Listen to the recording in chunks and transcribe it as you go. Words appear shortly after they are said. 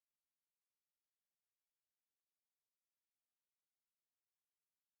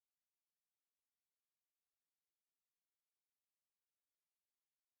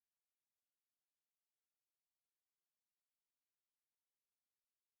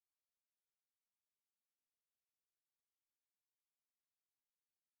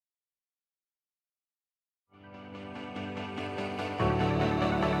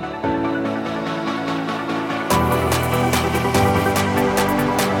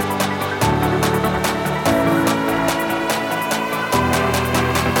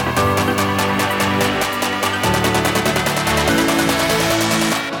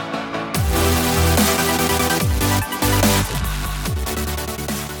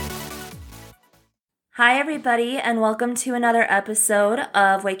Hi, everybody, and welcome to another episode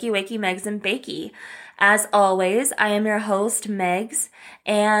of Wakey Wakey Megs and Bakey. As always, I am your host, Megs,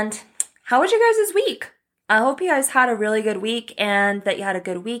 and how was your guys' week? I hope you guys had a really good week and that you had a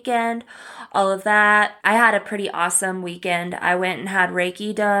good weekend, all of that. I had a pretty awesome weekend. I went and had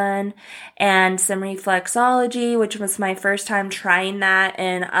Reiki done and some reflexology, which was my first time trying that,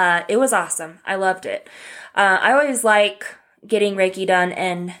 and it was awesome. I loved it. I always like getting Reiki done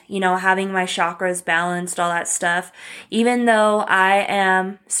and, having my chakras balanced, all that stuff. Even though I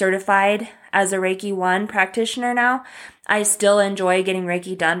am certified as a Reiki 1 practitioner now, I still enjoy getting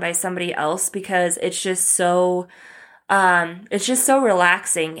Reiki done by somebody else because it's just so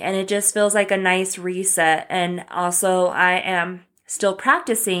relaxing and it just feels like a nice reset. And also I am still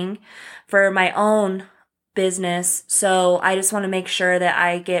practicing for my own business. So I just want to make sure that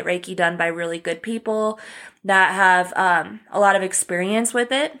I get Reiki done by really good people that have a lot of experience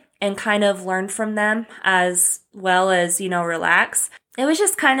with it and kind of learn from them as well as, relax. It was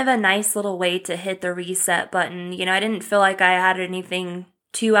just kind of a nice little way to hit the reset button. I didn't feel like I had anything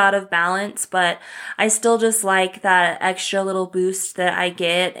too out of balance, but I still just like that extra little boost that I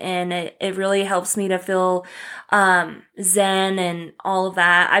get, and it really helps me to feel zen and all of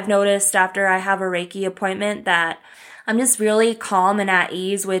that. I've noticed after I have a Reiki appointment that I'm just really calm and at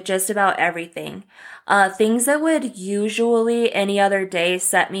ease with just about everything. Things that would usually any other day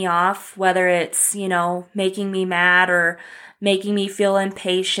set me off, whether it's, making me mad or making me feel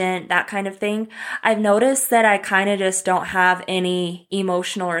impatient, that kind of thing. I've noticed that I kind of just don't have any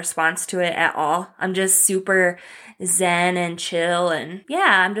emotional response to it at all. I'm just super zen and chill, and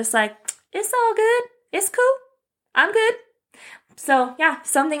I'm just like, it's all good. It's cool. I'm good. So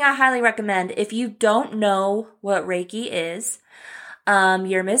something I highly recommend. If you don't know what Reiki is,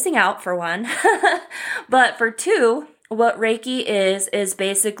 you're missing out, for one. But for two, what Reiki is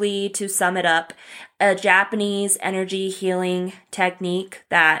basically, to sum it up, a Japanese energy healing technique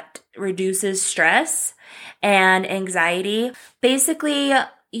that reduces stress and anxiety. Basically,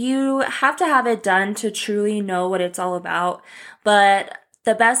 you have to have it done to truly know what it's all about. But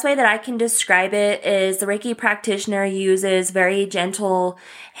the best way that I can describe it is the Reiki practitioner uses very gentle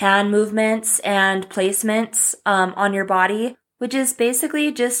hand movements and placements on your body, which is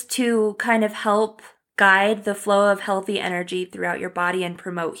basically just to kind of help guide the flow of healthy energy throughout your body and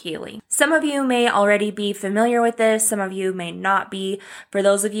promote healing. Some of you may already be familiar with this. Some of you may not be. For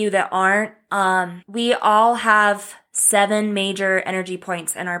those of you that aren't, we all have 7 major energy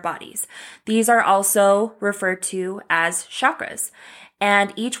points in our bodies. These are also referred to as chakras.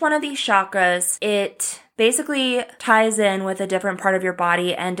 And each one of these chakras, it basically ties in with a different part of your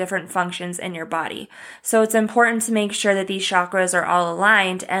body and different functions in your body. So it's important to make sure that these chakras are all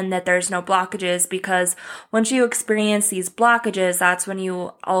aligned and that there's no blockages, because once you experience these blockages, that's when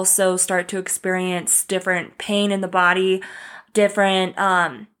you also start to experience different pain in the body, different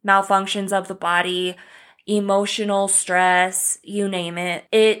malfunctions of the body, emotional stress, you name it.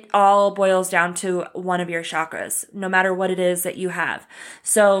 It all boils down to one of your chakras, no matter what it is that you have.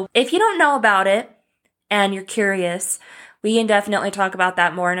 So if you don't know about it and you're curious, we can definitely talk about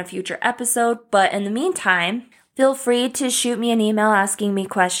that more in a future episode. But in the meantime, feel free to shoot me an email asking me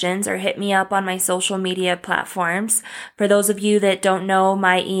questions or hit me up on my social media platforms. For those of you that don't know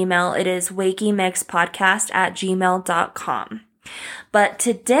my email, it is wakeymegspodcast@gmail.com. But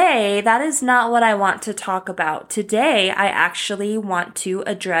today, that is not what I want to talk about. Today, I actually want to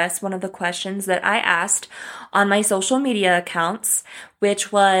address one of the questions that I asked on my social media accounts,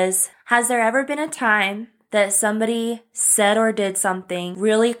 which was, has there ever been a time that somebody said or did something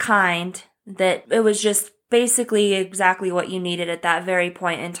really kind that it was just basically exactly what you needed at that very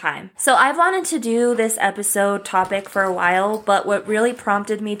point in time? So I've wanted to do this episode topic for a while, but what really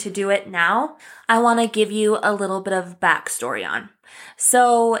prompted me to do it now, I want to give you a little bit of backstory on.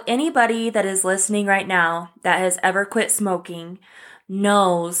 So anybody that is listening right now that has ever quit smoking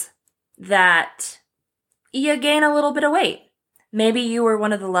knows that you gain a little bit of weight. Maybe you were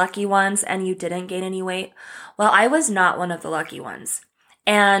one of the lucky ones and you didn't gain any weight. Well, I was not one of the lucky ones.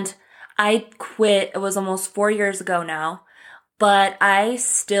 And I quit, it was almost 4 years ago now, but I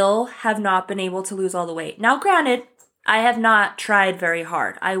still have not been able to lose all the weight. Now, granted, I have not tried very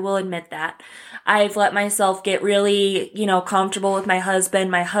hard. I will admit that. I've let myself get really, comfortable with my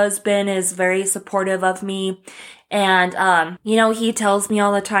husband. My husband is very supportive of me. And, he tells me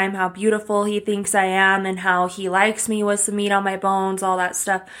all the time how beautiful he thinks I am and how he likes me with some meat on my bones, all that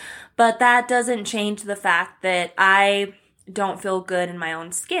stuff. But that doesn't change the fact that I don't feel good in my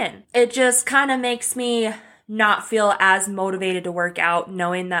own skin. It just kind of makes me not feel as motivated to work out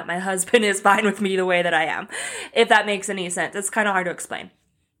knowing that my husband is fine with me the way that I am, if that makes any sense. It's kind of hard to explain.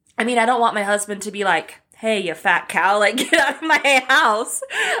 I mean, I don't want my husband to be like, hey, you fat cow, like, get out of my house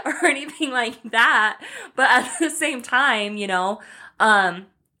or anything like that. But at the same time,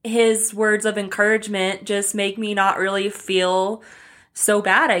 his words of encouragement just make me not really feel so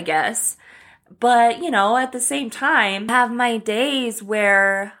bad, I guess. But, at the same time, I have my days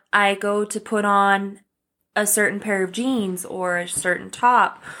where I go to put on a certain pair of jeans or a certain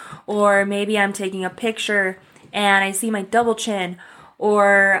top, or maybe I'm taking a picture and I see my double chin,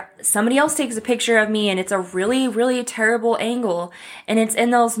 or somebody else takes a picture of me and it's a really, really terrible angle. And it's in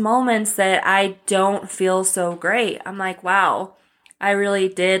those moments that I don't feel so great. I'm like, wow, I really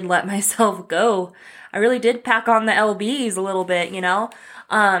did let myself go. I really did pack on the LBs a little bit,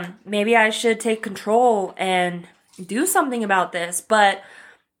 maybe I should take control and do something about this. But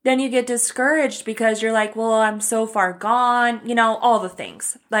then you get discouraged because you're like, well, I'm so far gone, all the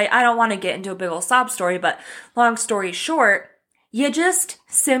things. Like, I don't want to get into a big old sob story, but long story short, you just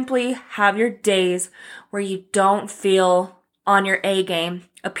simply have your days where you don't feel on your A game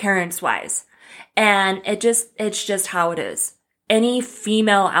appearance-wise. And it's just how it is. Any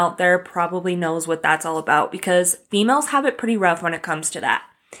female out there probably knows what that's all about because females have it pretty rough when it comes to that.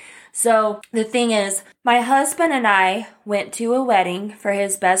 So the thing is, my husband and I went to a wedding for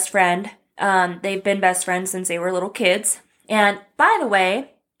his best friend. They've been best friends since they were little kids. And by the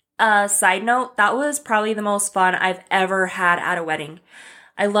way, side note, that was probably the most fun I've ever had at a wedding.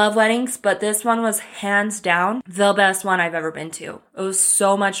 I love weddings, but this one was hands down the best one I've ever been to. It was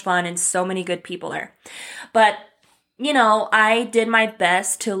so much fun and so many good people there. But I did my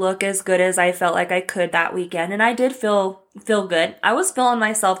best to look as good as I felt like I could that weekend, and I did feel good. I was feeling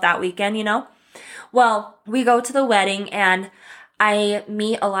myself that weekend, Well, we go to the wedding, and I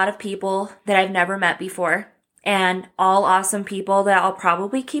meet a lot of people that I've never met before, and all awesome people that I'll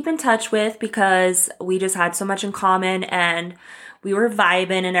probably keep in touch with because we just had so much in common, and we were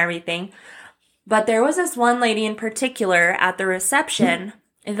vibing and everything. But there was this one lady in particular at the reception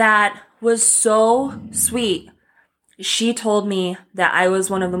that was so sweet. She told me that I was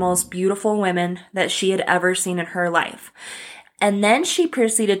one of the most beautiful women that she had ever seen in her life. And then she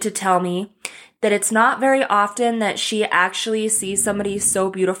proceeded to tell me that it's not very often that she actually sees somebody so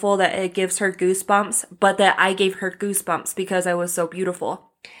beautiful that it gives her goosebumps, but that I gave her goosebumps because I was so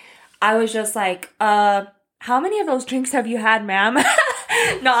beautiful. I was just like, how many of those drinks have you had, ma'am?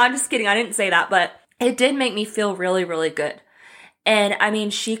 No, I'm just kidding. I didn't say that, but it did make me feel really, really good. And I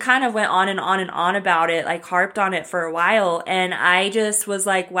mean, she kind of went on and on and on about it, like harped on it for a while. And I just was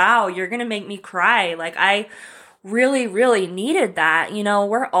like, wow, you're going to make me cry. Like, I really, really needed that.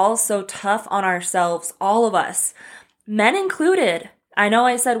 We're all so tough on ourselves, all of us, men included. I know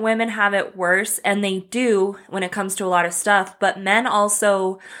I said women have it worse, and they do when it comes to a lot of stuff, but men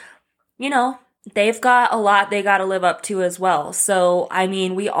also, they've got a lot they got to live up to as well. So, I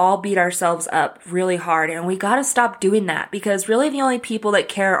mean, we all beat ourselves up really hard, and we got to stop doing that because really the only people that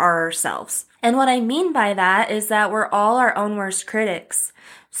care are ourselves. And what I mean by that is that we're all our own worst critics.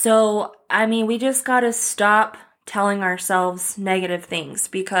 So, I mean, we just got to stop telling ourselves negative things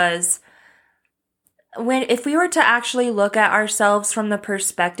because if we were to actually look at ourselves from the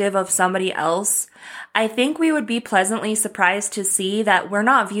perspective of somebody else, I think we would be pleasantly surprised to see that we're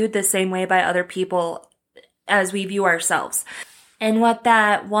not viewed the same way by other people as we view ourselves. And what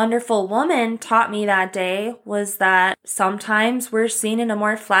that wonderful woman taught me that day was that sometimes we're seen in a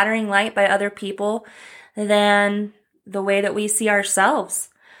more flattering light by other people than the way that we see ourselves.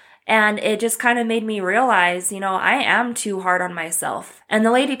 And it just kind of made me realize, I am too hard on myself. And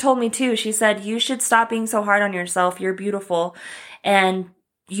the lady told me too, she said, you should stop being so hard on yourself. You're beautiful. And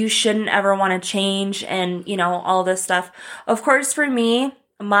you shouldn't ever want to change and, all this stuff. Of course, for me,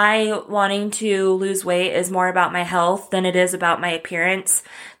 my wanting to lose weight is more about my health than it is about my appearance.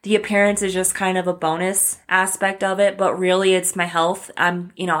 The appearance is just kind of a bonus aspect of it, but really it's my health.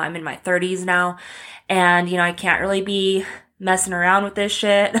 I'm in my 30s now, and, I can't really be messing around with this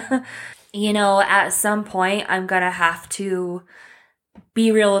shit. At some point, I'm gonna have to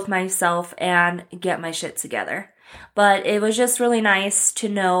be real with myself and get my shit together. But it was just really nice to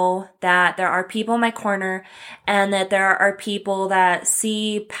know that there are people in my corner and that there are people that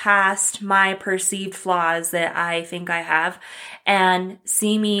see past my perceived flaws that I think I have and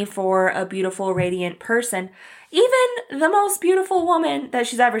see me for a beautiful, radiant person. Even the most beautiful woman that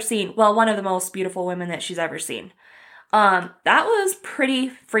she's ever seen. Well, one of the most beautiful women that she's ever seen. That was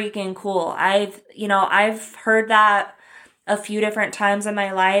pretty freaking cool. I've heard that a few different times in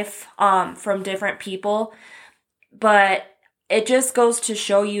my life, from different people, but it just goes to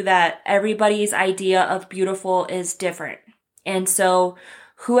show you that everybody's idea of beautiful is different. And so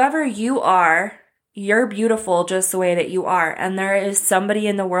whoever you are, You're beautiful just the way that you are. And there is somebody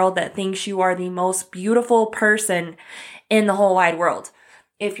in the world that thinks you are the most beautiful person in the whole wide world.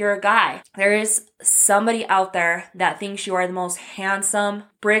 If you're a guy, there is somebody out there that thinks you are the most handsome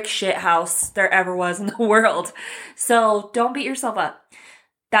brick shit house there ever was in the world. So don't beat yourself up.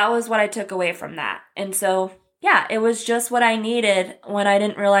 That was what I took away from that. And so, yeah, it was just what I needed when I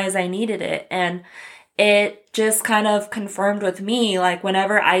didn't realize I needed it. And it just kind of confirmed with me, like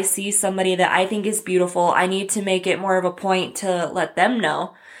whenever I see somebody that I think is beautiful, I need to make it more of a point to let them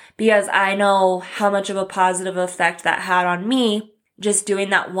know, because I know how much of a positive effect that had on me, just doing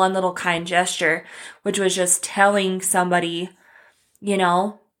that one little kind gesture, which was just telling somebody,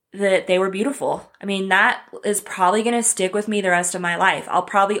 that they were beautiful. I mean, that is probably going to stick with me the rest of my life. I'll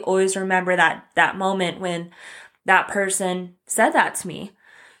probably always remember that moment when that person said that to me.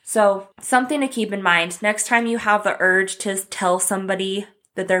 So something to keep in mind. Next time you have the urge to tell somebody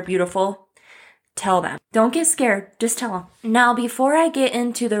that they're beautiful, tell them. Don't get scared. Just tell them. Now, before I get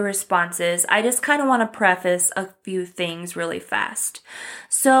into the responses, I just kind of want to preface a few things really fast.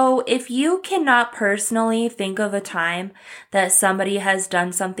 So if you cannot personally think of a time that somebody has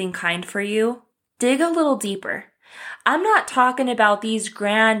done something kind for you, dig a little deeper. I'm not talking about these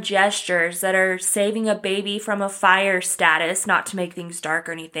grand gestures that are saving a baby from a fire status, not to make things dark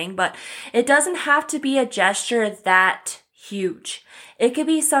or anything, but it doesn't have to be a gesture that huge. It could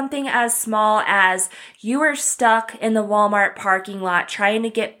be something as small as you were stuck in the Walmart parking lot trying to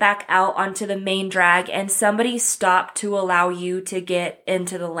get back out onto the main drag and somebody stopped to allow you to get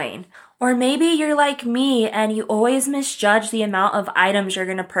into the lane. Or maybe you're like me and you always misjudge the amount of items you're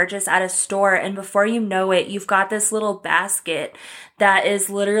going to purchase at a store, and before you know it, you've got this little basket that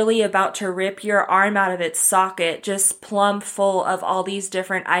is literally about to rip your arm out of its socket, just plumb full of all these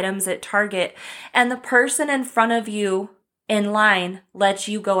different items at Target, and the person in front of you in line lets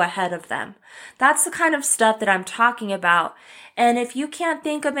you go ahead of them. That's the kind of stuff that I'm talking about. And if you can't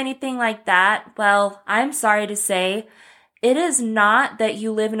think of anything like that, well, I'm sorry to say, it is not that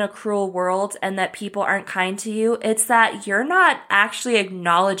you live in a cruel world and that people aren't kind to you. It's that you're not actually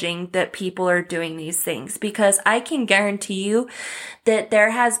acknowledging that people are doing these things, because I can guarantee you that there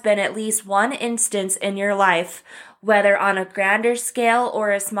has been at least one instance in your life, whether on a grander scale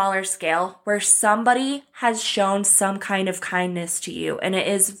or a smaller scale, where somebody has shown some kind of kindness to you. And it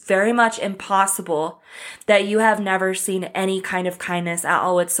is very much impossible that you have never seen any kind of kindness at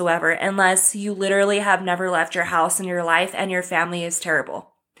all whatsoever, unless you literally have never left your house in your life and your family is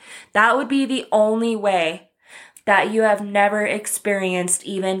terrible. That would be the only way that you have never experienced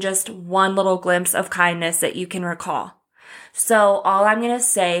even just one little glimpse of kindness that you can recall. So all I'm going to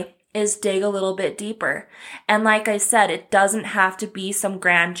say is dig a little bit deeper. And like I said, it doesn't have to be some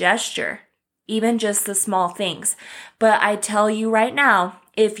grand gesture, even just the small things. But I tell you right now,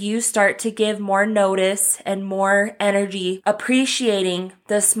 if you start to give more notice and more energy appreciating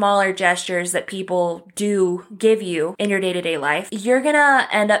the smaller gestures that people do give you in your day-to-day life, you're gonna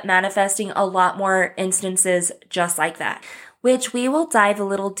end up manifesting a lot more instances just like that, which we will dive a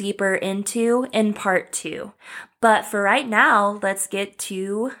little deeper into in part 2. But for right now, let's get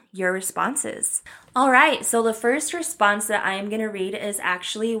to your responses. All right, so the first response that I am going to read is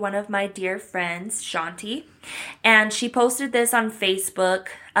actually one of my dear friends, Shanti, and she posted this on Facebook,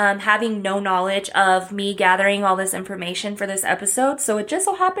 having no knowledge of me gathering all this information for this episode, so it just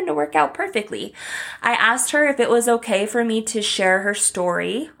so happened to work out perfectly. I asked her if it was okay for me to share her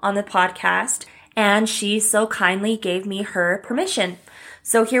story on the podcast, and she so kindly gave me her permission.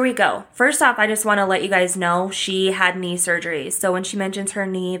 So here we go. First off, I just want to let you guys know she had knee surgery. So when she mentions her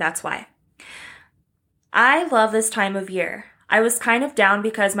knee, that's why. I love this time of year. I was kind of down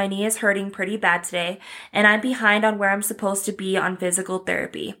because my knee is hurting pretty bad today, and I'm behind on where I'm supposed to be on physical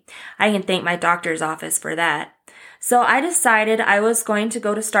therapy. I can thank my doctor's office for that. So I decided I was going to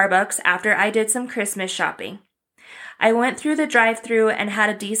go to Starbucks after I did some Christmas shopping. I went through the drive-thru and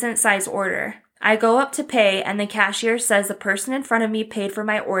had a decent size order. I go up to pay, and the cashier says the person in front of me paid for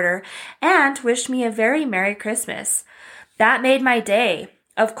my order and wished me a very Merry Christmas. That made my day.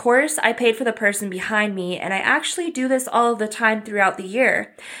 Of course, I paid for the person behind me, and I actually do this all of the time throughout the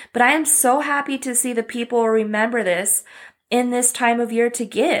year. But I am so happy to see the people remember this in this time of year to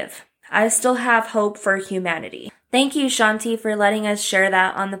give. I still have hope for humanity. Thank you, Shanti, for letting us share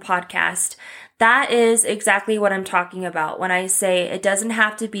that on the podcast. That is exactly what I'm talking about when I say it doesn't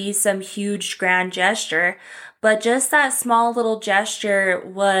have to be some huge grand gesture, but just that small little gesture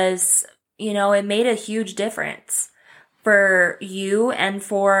was, it made a huge difference for you and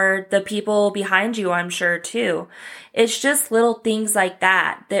for the people behind you, I'm sure too. It's just little things like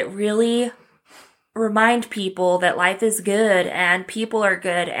that that really remind people that life is good and people are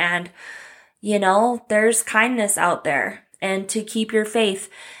good, and there's kindness out there, and to keep your faith.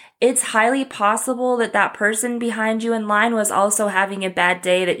 It's highly possible that that person behind you in line was also having a bad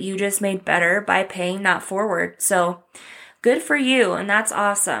day that you just made better by paying that forward. So good for you, and that's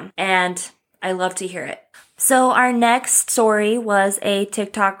awesome. And I love to hear it. So our next story was a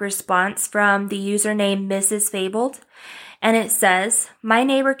TikTok response from the username Mrs. Fabled. And it says, my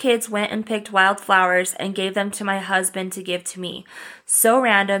neighbor kids went and picked wildflowers and gave them to my husband to give to me. So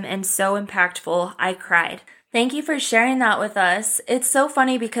random and so impactful, I cried. Thank you for sharing that with us. It's so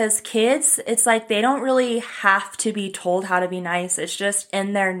funny because kids, it's like they don't really have to be told how to be nice. It's just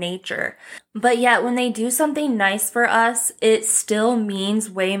in their nature. But yet when they do something nice for us, it still means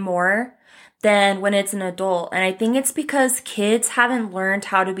way more than when it's an adult. And I think it's because kids haven't learned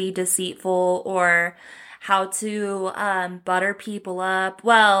how to be deceitful or how to butter people up.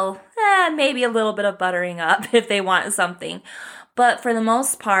 Well, maybe a little bit of buttering up if they want something. But for the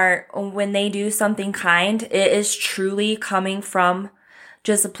most part, when they do something kind, it is truly coming from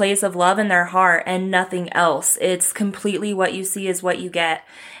just a place of love in their heart and nothing else. It's completely what you see is what you get.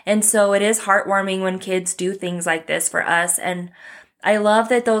 And so it is heartwarming when kids do things like this for us. And I love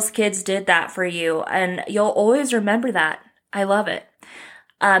that those kids did that for you. And you'll always remember that. I love it.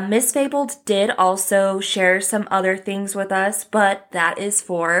 Miss Fabled did also share some other things with us, but that is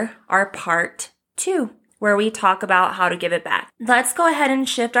for our part 2. Where we talk about how to give it back. Let's go ahead and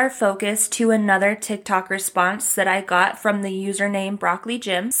shift our focus to another TikTok response that I got from the username Broccoli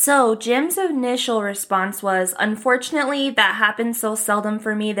Jim. So Jim's initial response was, unfortunately, that happens so seldom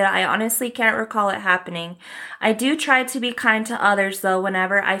for me that I honestly can't recall it happening. I do try to be kind to others though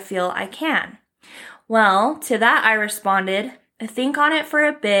whenever I feel I can. Well, to that I responded, think on it for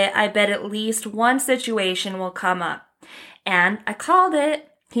a bit. I bet at least one situation will come up. And I called it.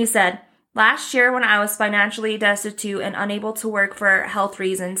 He said, last year, when I was financially destitute and unable to work for health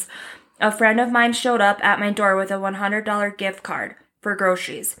reasons, a friend of mine showed up at my door with a $100 gift card for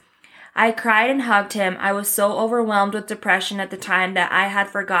groceries. I cried and hugged him. I was so overwhelmed with depression at the time that I had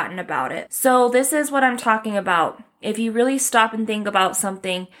forgotten about it. So this is what I'm talking about. If you really stop and think about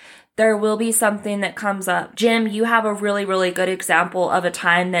something, there will be something that comes up. Jim, you have a really, really good example of a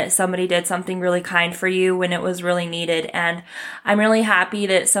time that somebody did something really kind for you when it was really needed. And I'm really happy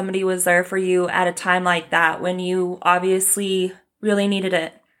that somebody was there for you at a time like that when you obviously really needed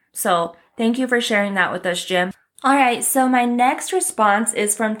it. So thank you for sharing that with us, Jim. All right, so my next response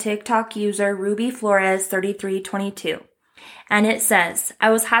is from TikTok user Ruby Flores 3322. And it says, I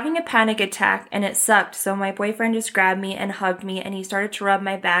was having a panic attack and it sucked, so my boyfriend just grabbed me and hugged me and he started to rub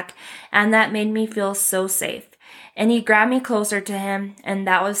my back, and that made me feel so safe. And he grabbed me closer to him, and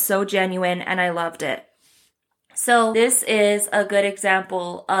that was so genuine and I loved it. So this is a good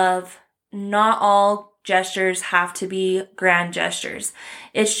example of not all gestures have to be grand gestures.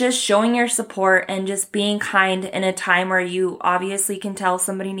 It's just showing your support and just being kind in a time where you obviously can tell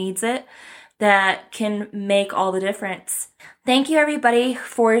somebody needs it. That can make all the difference. Thank you everybody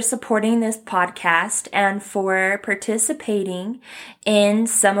for supporting this podcast and for participating in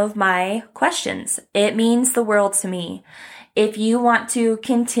some of my questions. It means the world to me. If you want to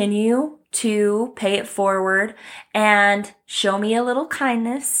continue to pay it forward and show me a little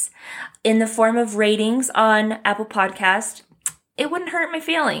kindness in the form of ratings on Apple Podcast, it wouldn't hurt my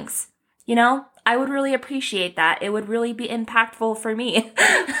feelings. I would really appreciate that. It would really be impactful for me.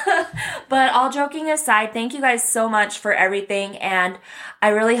 But all joking aside, thank you guys so much for everything. And I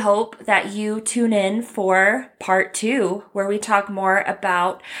really hope that you tune in for part 2, where we talk more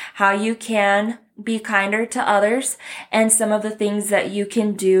about how you can be kinder to others and some of the things that you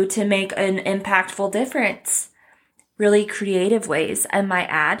can do to make an impactful difference. Really creative ways, I might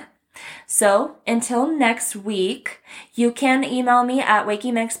add. So until next week, you can email me at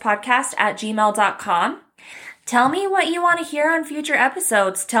wakeymixpodcast@gmail.com. Tell me what you want to hear on future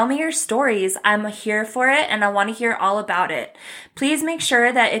episodes. Tell me your stories. I'm here for it and I want to hear all about it. Please make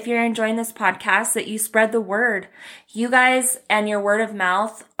sure that if you're enjoying this podcast, that you spread the word. You guys and your word of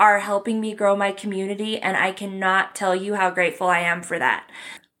mouth are helping me grow my community, and I cannot tell you how grateful I am for that.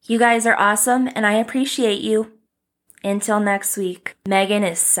 You guys are awesome and I appreciate you. Until next week, Megan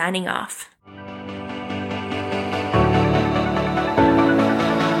is signing off.